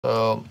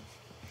So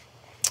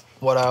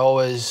what I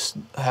always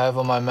have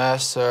on my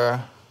master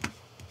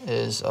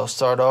is I'll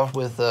start off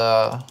with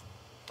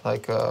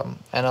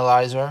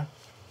analyzer,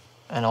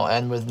 and I'll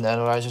end with an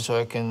analyzer so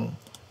I can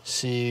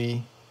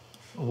see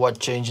what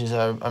changes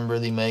I'm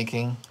really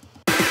making.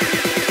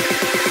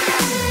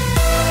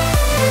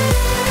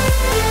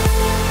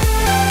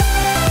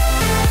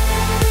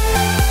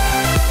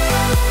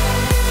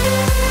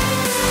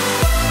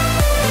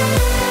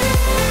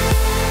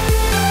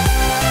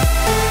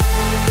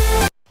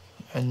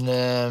 And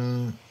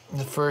then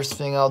the first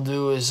thing I'll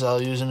do is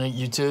I'll use a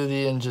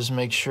utility and just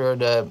make sure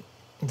that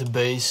the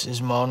bass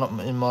is in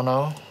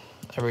mono.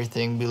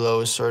 Everything below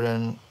a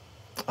certain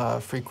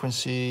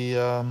frequency,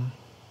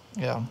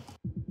 yeah.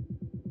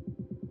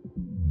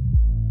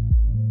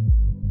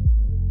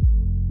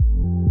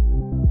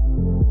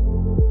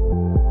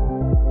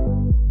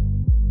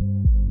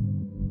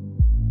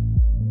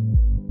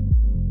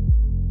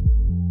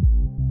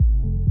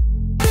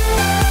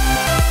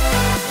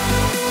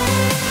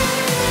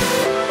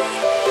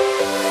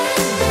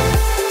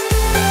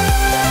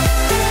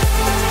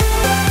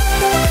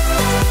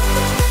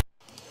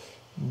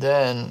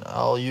 Then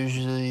I'll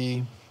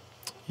usually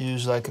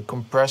use like a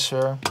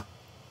compressor,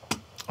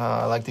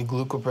 like the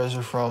glue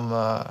compressor from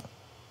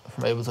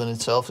Ableton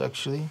itself,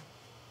 actually.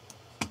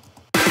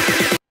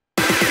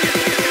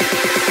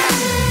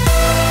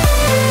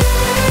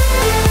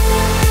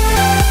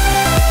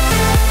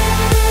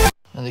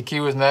 And the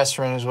key with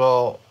mastering as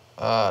well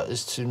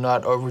is to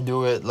not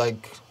overdo it.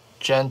 Like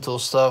gentle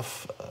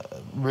stuff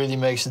really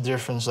makes a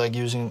difference. Like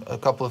using a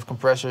couple of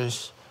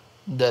compressors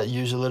that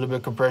use a little bit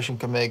of compression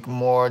can make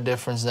more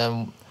difference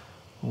than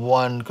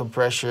one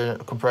compressor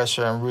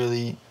and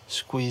really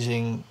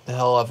squeezing the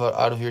hell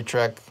out of your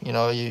track. You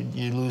know,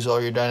 you lose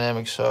all your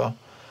dynamics. So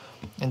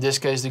in this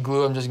case, the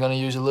glue, I'm just gonna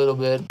use a little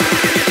bit.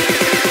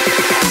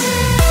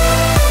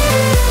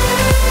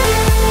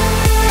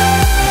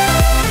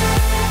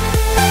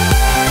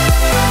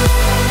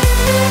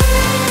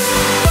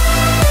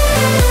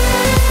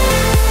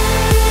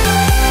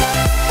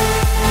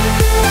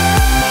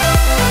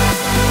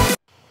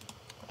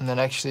 And then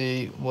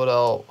actually what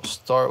I'll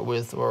start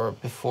with, or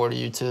before the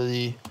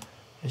utility,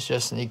 is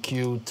just an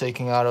EQ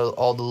taking out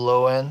all the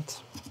low end,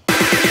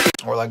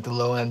 or like the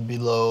low end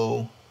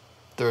below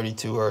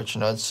 32 Hertz.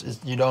 You know,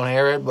 you don't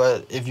hear it,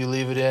 but if you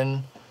leave it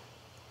in,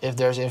 if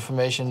there's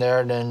information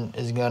there, then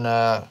it's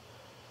gonna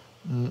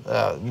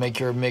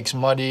make your mix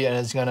muddy and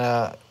it's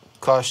gonna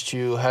cost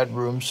you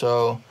headroom,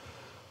 so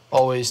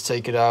always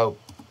take it out.